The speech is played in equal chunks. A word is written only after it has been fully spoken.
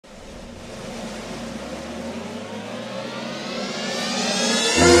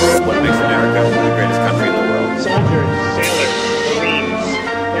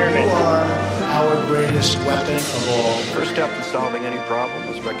greatest weapon of all. First step in solving any problem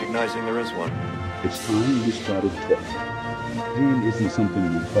is recognizing there is one. It's time we started talking. Pain isn't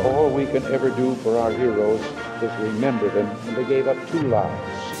something we call. All we can ever do for our heroes is remember them. And they gave up two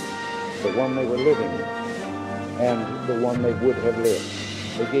lives, the one they were living and the one they would have lived.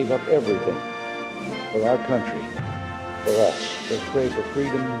 They gave up everything for our country, for us. They prayed for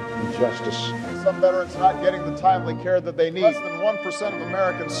freedom and justice. Some veterans not getting the timely care that they need. Less than 1% of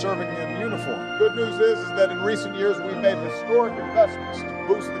Americans serving in uniform. Good news is that in recent years we've made historic investments to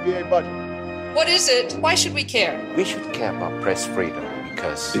boost the VA budget. What is it? Why should we care? We should care about press freedom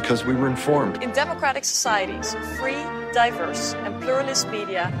because we were informed. In democratic societies, free, diverse, and pluralist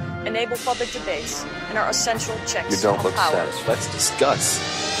media enable public debates and are essential checks You don't on look power. satisfied. Let's discuss.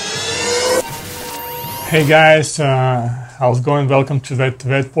 Hey guys, how's it going? Welcome to Vet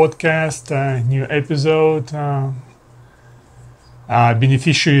Podcast, new episode.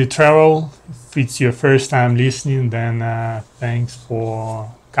 Beneficiary travel. If it's your first time listening, then thanks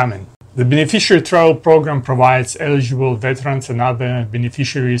for coming. The Beneficiary Travel Program provides eligible veterans and other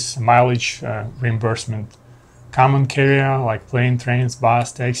beneficiaries mileage reimbursement. Common carrier like plane, trains,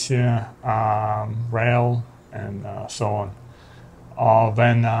 bus, taxi, rail, and so on. Or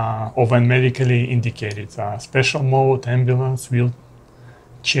when medically indicated. Special mode, ambulance,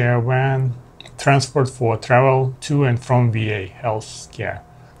 wheelchair van, transport for travel to and from VA health care,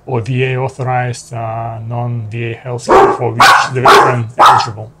 or VA authorized non-VA health care for which the veteran is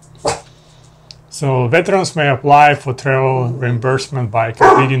eligible. So veterans may apply for travel reimbursement by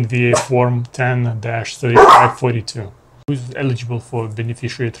completing VA Form 10-3542. Who is eligible for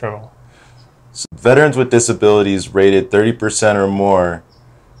beneficiary travel? So veterans with disabilities rated 30% or more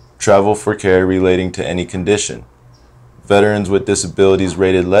travel for care relating to any condition. Veterans with disabilities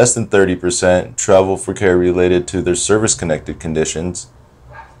rated less than 30% travel for care related to their service-connected conditions.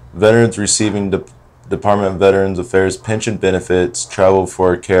 Veterans receiving Department of Veterans Affairs pension benefits travel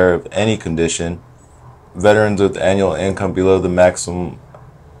for care of any condition. Veterans with annual income below the maximum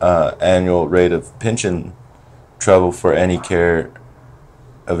annual rate of pension travel for any care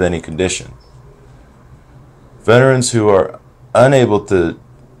of any condition. Veterans who are unable to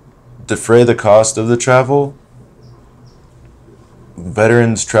defray the cost of the travel.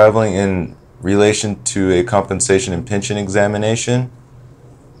 Veterans traveling in relation to a compensation and pension examination.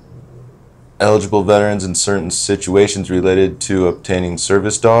 Eligible veterans in certain situations related to obtaining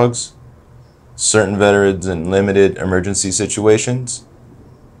service dogs. Certain veterans in limited emergency situations.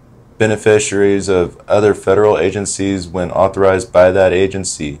 Beneficiaries of other federal agencies when authorized by that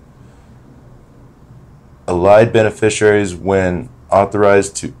agency. Allied beneficiaries when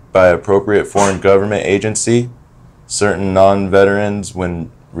authorized by appropriate foreign government agency. Certain non-veterans when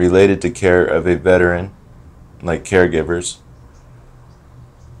related to care of a veteran, like caregivers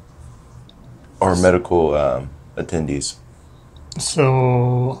or medical attendees.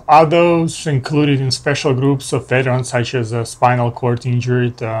 So are those included in special groups of veterans such as a spinal cord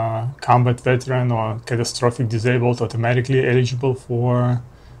injured, combat veteran, or catastrophic disabled automatically eligible for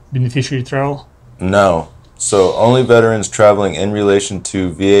beneficiary travel? No. So only veterans traveling in relation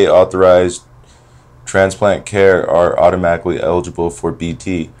to VA authorized transplant care are automatically eligible for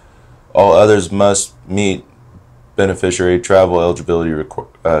BT. All others must meet beneficiary travel eligibility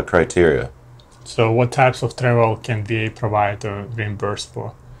criteria. So what types of travel can VA provide or reimburse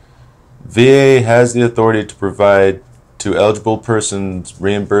for? VA has the authority to provide to eligible persons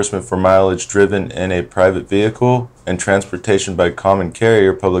reimbursement for mileage driven in a private vehicle and transportation by common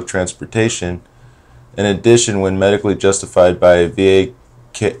carrier public transportation. In addition, when medically justified by a VA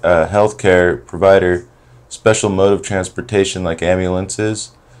healthcare provider, special mode of transportation like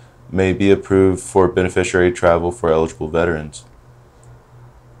ambulances may be approved for beneficiary travel for eligible veterans.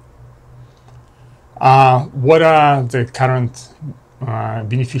 What are the current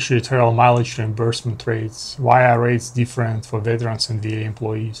beneficiary travel mileage reimbursement rates? Why are rates different for veterans and VA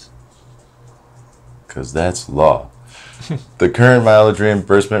employees? Because that's law. The current mileage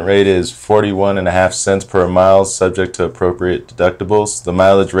reimbursement rate is 41.5 cents per mile, subject to appropriate deductibles. The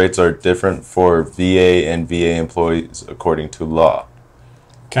mileage rates are different for VA and VA employees according to law.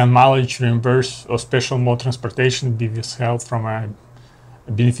 Can mileage reimbursed or special mode transportation be withheld from a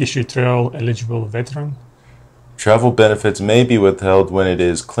beneficiary travel eligible veteran? Travel benefits may be withheld when it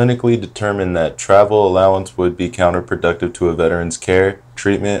is clinically determined that travel allowance would be counterproductive to a veteran's care,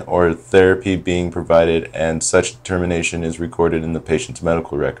 treatment, or therapy being provided, and such determination is recorded in the patient's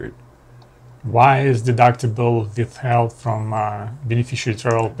medical record. Why is deductible withheld from beneficiary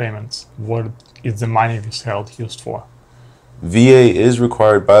travel payments? What is the money withheld used for? VA is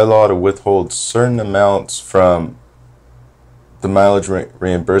required by law to withhold certain amounts from the mileage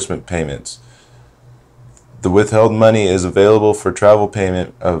reimbursement payments. The withheld money is available for travel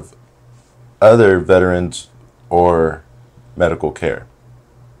payment of other veterans or medical care.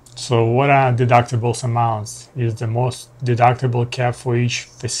 So what are deductibles amounts? Is the most deductible cap for each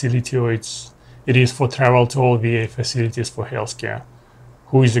facility, or it is for travel to all VA facilities for healthcare?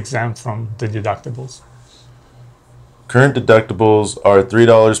 Who is exempt from the deductibles? Current deductibles are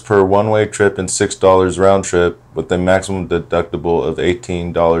 $3 per one-way trip and $6 round trip, with a maximum deductible of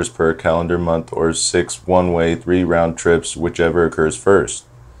 $18 per calendar month, or 6 one-way, 3 round trips, whichever occurs first.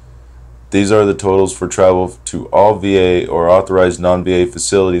 These are the totals for travel to all VA or authorized non-VA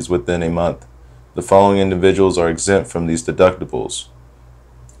facilities within a month. The following individuals are exempt from these deductibles: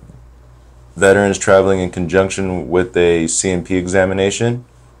 veterans traveling in conjunction with a C&P examination,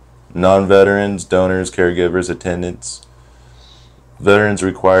 non-veterans, donors, caregivers, attendants, veterans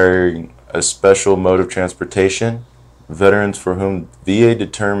requiring a special mode of transportation, veterans for whom VA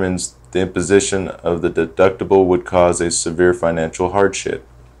determines the imposition of the deductible would cause a severe financial hardship.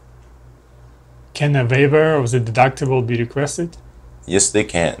 Can a waiver of the deductible be requested? Yes, they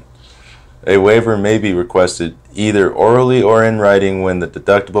can. A waiver may be requested either orally or in writing when the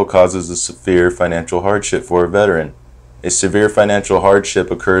deductible causes a severe financial hardship for a veteran. A severe financial hardship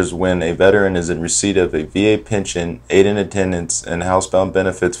occurs when a veteran is in receipt of a VA pension, aid in attendance, and housebound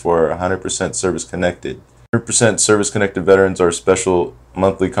benefits for 100% service-connected. 100% service-connected veterans or special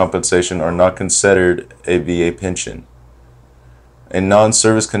monthly compensation are not considered a VA pension. A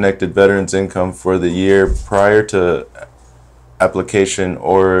non-service-connected veteran's income for the year prior to application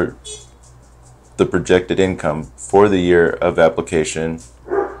or the projected income for the year of application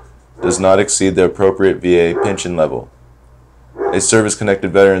does not exceed the appropriate VA pension level. A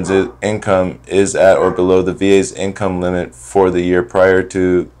service-connected veteran's income is at or below the VA's income limit for the year prior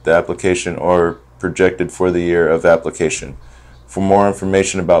to the application or projected for the year of application. For more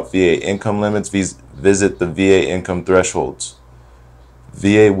information about VA income limits, visit the VA income thresholds.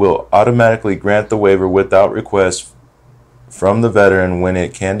 VA will automatically grant the waiver without request from the veteran when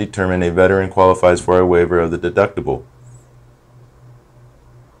it can determine a veteran qualifies for a waiver of the deductible.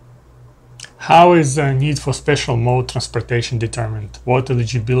 How is the need for special mode transportation determined? What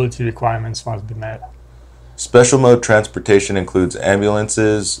eligibility requirements must be met? Special mode transportation includes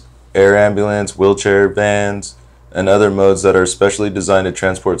ambulances, air ambulance, wheelchair vans, and other modes that are specially designed to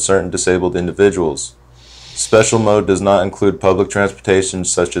transport certain disabled individuals. Special mode does not include public transportation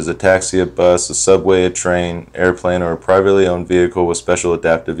such as a taxi, a bus, a subway, a train, airplane, or a privately owned vehicle with special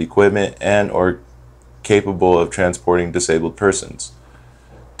adaptive equipment and or capable of transporting disabled persons.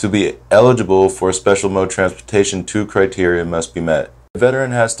 To be eligible for special mode transportation, 2 criteria must be met. The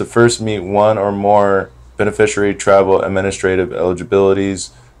veteran has to first meet one or more beneficiary travel administrative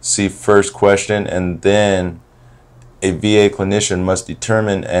eligibilities, see first question, and then a VA clinician must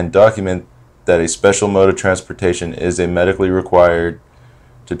determine and document that a special mode of transportation is medically required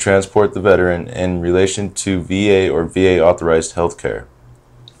to transport the veteran in relation to VA or VA authorized health care.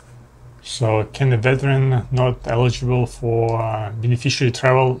 So can a veteran not eligible for beneficiary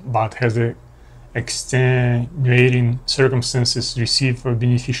travel but has extenuating circumstances receive for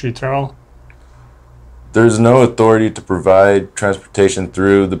beneficiary travel? There is no authority to provide transportation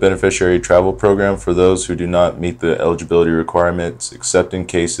through the beneficiary travel program for those who do not meet the eligibility requirements, except in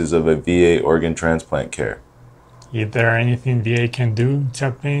cases of a VA organ transplant care. Is there anything VA can do to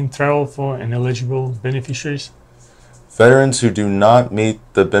obtain travel for ineligible beneficiaries? Veterans who do not meet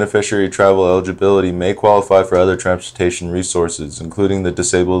the beneficiary travel eligibility may qualify for other transportation resources, including the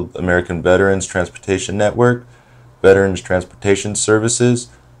Disabled American Veterans Transportation Network, Veterans Transportation Services,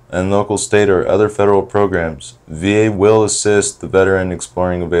 and local, state, or other federal programs. VA will assist the veteran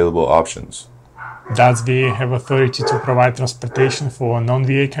exploring available options. Does VA have authority to provide transportation for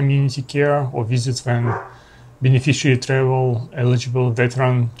non-VA community care or visits when beneficiary travel eligible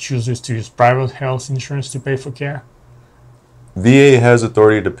veteran chooses to use private health insurance to pay for care? VA has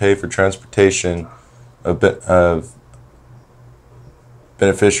authority to pay for transportation of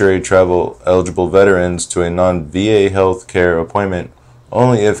beneficiary travel eligible veterans to a non-VA health care appointment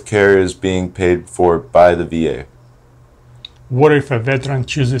only if care is being paid for by the VA. What if a veteran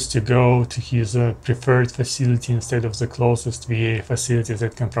chooses to go to his preferred facility instead of the closest VA facility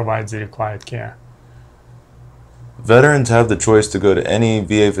that can provide the required care? Veterans have the choice to go to any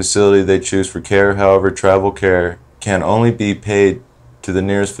VA facility they choose for care. However, travel care can only be paid to the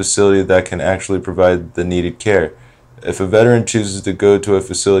nearest facility that can actually provide the needed care. If a veteran chooses to go to a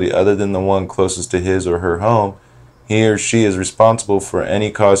facility other than the one closest to his or her home, he or she is responsible for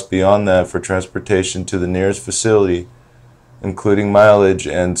any cost beyond that for transportation to the nearest facility, including mileage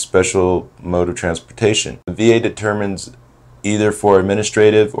and special mode of transportation. The VA determines either for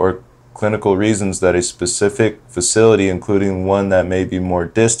administrative or clinical reasons that a specific facility, including one that may be more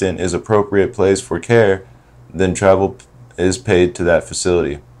distant, is appropriate place for care, then travel is paid to that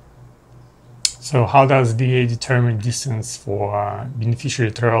facility. So how does VA determine distance for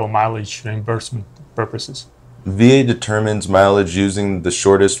beneficiary travel mileage reimbursement purposes? VA determines mileage using the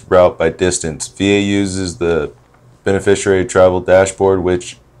shortest route by distance. VA uses the beneficiary travel dashboard,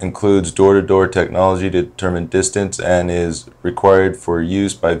 which includes door-to-door technology to determine distance and is required for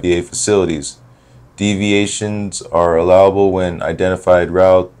use by VA facilities. Deviations are allowable when identified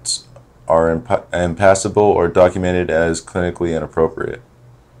routes are impassable or documented as clinically inappropriate.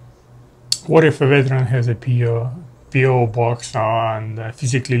 What if a veteran has a PO box and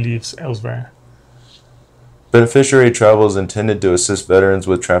physically lives elsewhere? Beneficiary travel is intended to assist veterans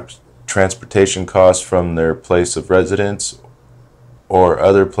with transportation costs from their place of residence or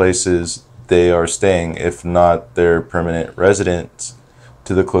other places they are staying, if not their permanent residence,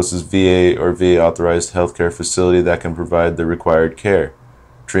 to the closest VA or VA authorized healthcare facility that can provide the required care,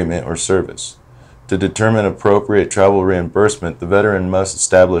 treatment, or service. To determine appropriate travel reimbursement, the veteran must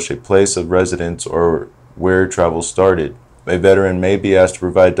establish a place of residence or where travel started. A veteran may be asked to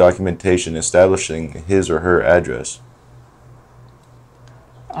provide documentation establishing his or her address.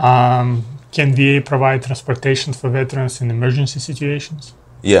 Can VA provide transportation for veterans in emergency situations?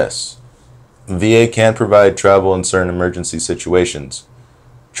 Yes. VA can provide travel in certain emergency situations.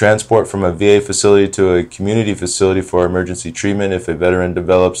 Transport from a VA facility to a community facility for emergency treatment if a veteran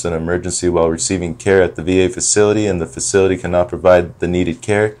develops an emergency while receiving care at the VA facility and the facility cannot provide the needed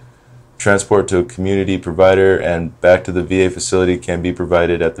care. Transport to a community provider and back to the VA facility can be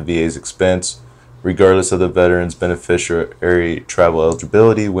provided at the VA's expense, regardless of the veteran's beneficiary travel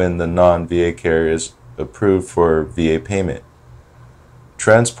eligibility when the non-VA care is approved for VA payment.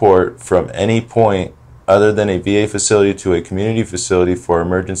 Transport from any point other than a VA facility to a community facility for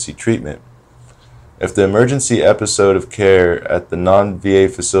emergency treatment. If the emergency episode of care at the non-VA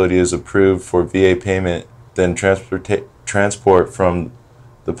facility is approved for VA payment, then transport from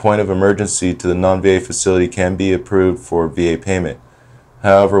the point of emergency to the non-VA facility can be approved for VA payment.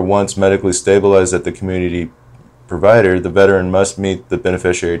 However, once medically stabilized at the community provider, the veteran must meet the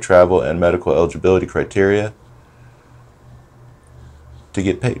beneficiary travel and medical eligibility criteria to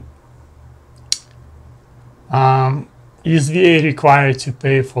get paid. Is VA required to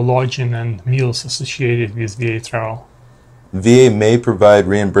pay for lodging and meals associated with VA travel? VA may provide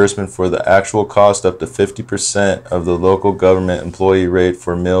reimbursement for the actual cost up to 50% of the local government employee rate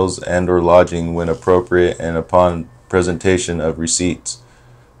for meals and/or lodging when appropriate and upon presentation of receipts.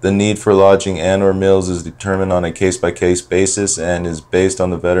 The need for lodging and/or meals is determined on a case-by-case basis and is based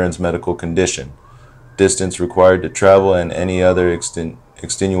on the veteran's medical condition, distance required to travel, and any other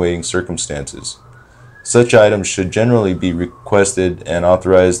extenuating circumstances. Such items should generally be requested and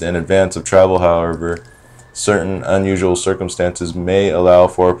authorized in advance of travel. However, certain unusual circumstances may allow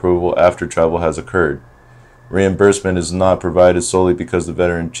for approval after travel has occurred. Reimbursement is not provided solely because the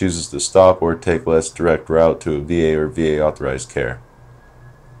veteran chooses to stop or take less direct route to a VA or VA authorized care.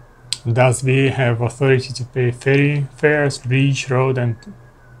 Does VA have authority to pay ferry fares, bridge, road, and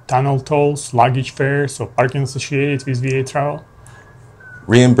tunnel tolls, luggage fares, or parking associated with VA travel?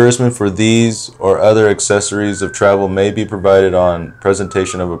 Reimbursement for these or other accessories of travel may be provided on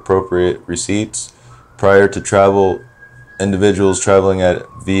presentation of appropriate receipts. Prior to travel, individuals traveling at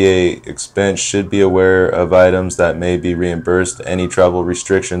VA expense should be aware of items that may be reimbursed, any travel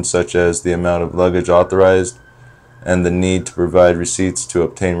restrictions such as the amount of luggage authorized, and the need to provide receipts to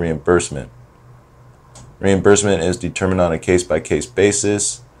obtain reimbursement. Reimbursement is determined on a case-by-case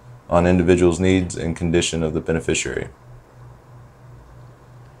basis on individuals' needs and condition of the beneficiary.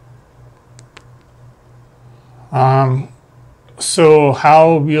 So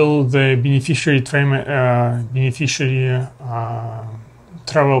how will the beneficiary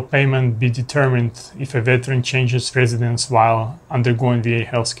travel payment be determined if a veteran changes residence while undergoing VA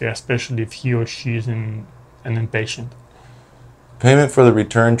healthcare, especially if he or she is an inpatient? Payment for the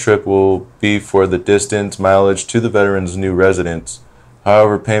return trip will be for the distance mileage to the veteran's new residence.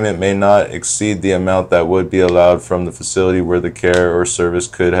 However, payment may not exceed the amount that would be allowed from the facility where the care or service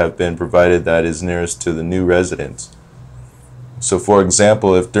could have been provided that is nearest to the new residence. So, for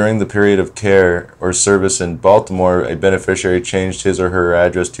example, if during the period of care or service in Baltimore, a beneficiary changed his or her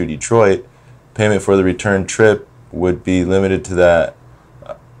address to Detroit, payment for the return trip would be limited to that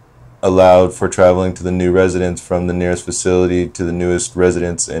allowed for traveling to the new residence from the nearest facility to the newest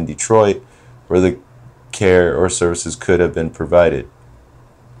residence in Detroit, where the care or services could have been provided.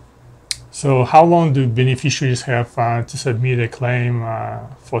 So how long do beneficiaries have to submit a claim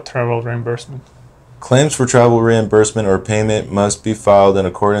for travel reimbursement? Claims for travel reimbursement or payment must be filed in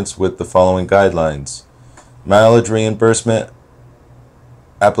accordance with the following guidelines. Mileage reimbursement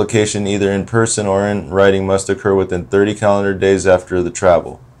application either in person or in writing must occur within 30 calendar days after the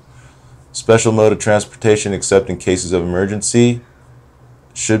travel. Special mode of transportation except in cases of emergency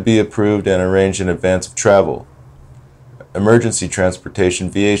should be approved and arranged in advance of travel. Emergency transportation,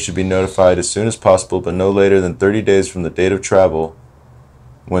 VA should be notified as soon as possible but no later than 30 days from the date of travel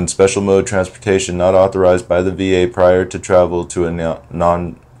when special mode transportation not authorized by the VA prior to travel to a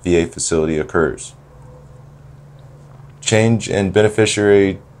non-VA facility occurs. Change in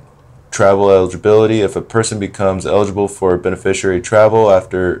beneficiary travel eligibility. If a person becomes eligible for beneficiary travel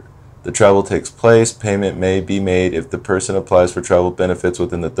after the travel takes place, payment may be made if the person applies for travel benefits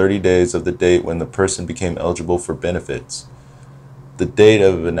within the 30 days of the date when the person became eligible for benefits. The date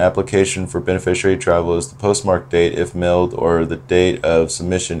of an application for beneficiary travel is the postmark date if mailed or the date of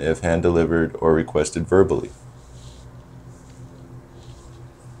submission if hand-delivered or requested verbally.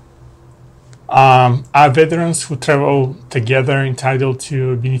 Are veterans who travel together entitled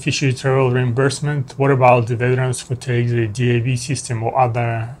to beneficiary travel reimbursement? What about the veterans who take the DAV system or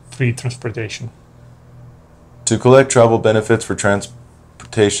other free transportation? To collect travel benefits for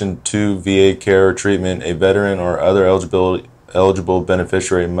transportation to VA care or treatment, a veteran or other eligible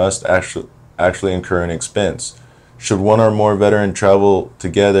beneficiary must actually incur an expense. Should one or more veterans travel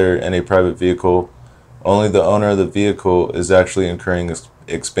together in a private vehicle, only the owner of the vehicle is actually incurring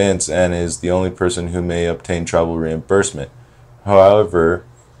expense and is the only person who may obtain travel reimbursement. However,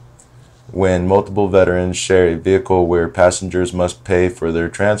 when multiple veterans share a vehicle where passengers must pay for their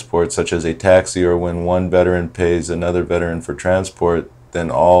transport, such as a taxi, or when one veteran pays another veteran for transport,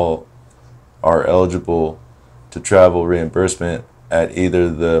 then all are eligible to travel reimbursement at either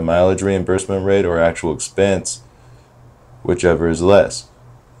the mileage reimbursement rate or actual expense, whichever is less.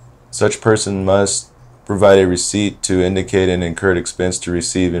 Such person must provide a receipt to indicate an incurred expense to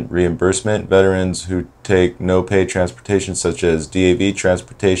receive reimbursement. Veterans who take no-pay transportation such as DAV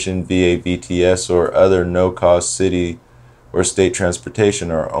transportation, VA VTS, or other no-cost city or state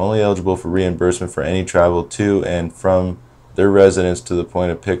transportation are only eligible for reimbursement for any travel to and from their residence to the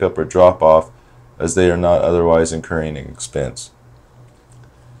point of pickup or drop-off, as they are not otherwise incurring an expense.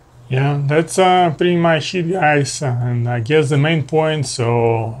 Yeah, that's pretty much it, guys. And I guess the main point,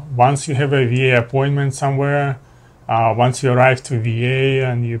 so once you have a VA appointment somewhere, once you arrive to VA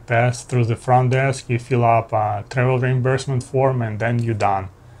and you pass through the front desk, you fill up a travel reimbursement form and then you're done.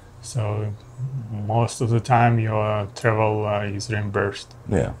 So most of the time your travel is reimbursed.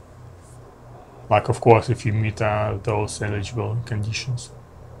 Yeah. Like, of course, if you meet those eligible conditions.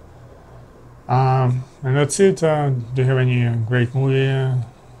 And that's it. Do you have any great movie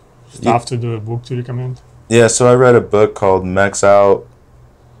stuff to do, a book to recommend? Yeah, so I read a book called Max Out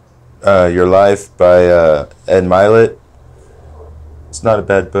Your Life by Ed Mylett. It's not a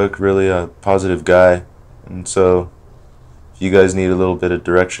bad book, really, a positive guy. And so if you guys need a little bit of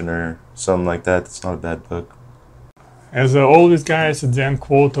direction or something like that, it's not a bad book. As always, guys, at the end,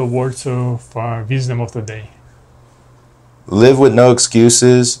 quote or words of wisdom of the day. Live with no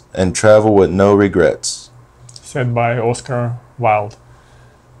excuses and travel with no regrets. Said by Oscar Wilde.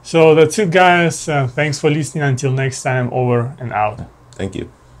 So that's it, guys. Thanks for listening. Until next time, over and out. Thank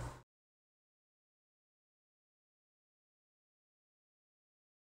you.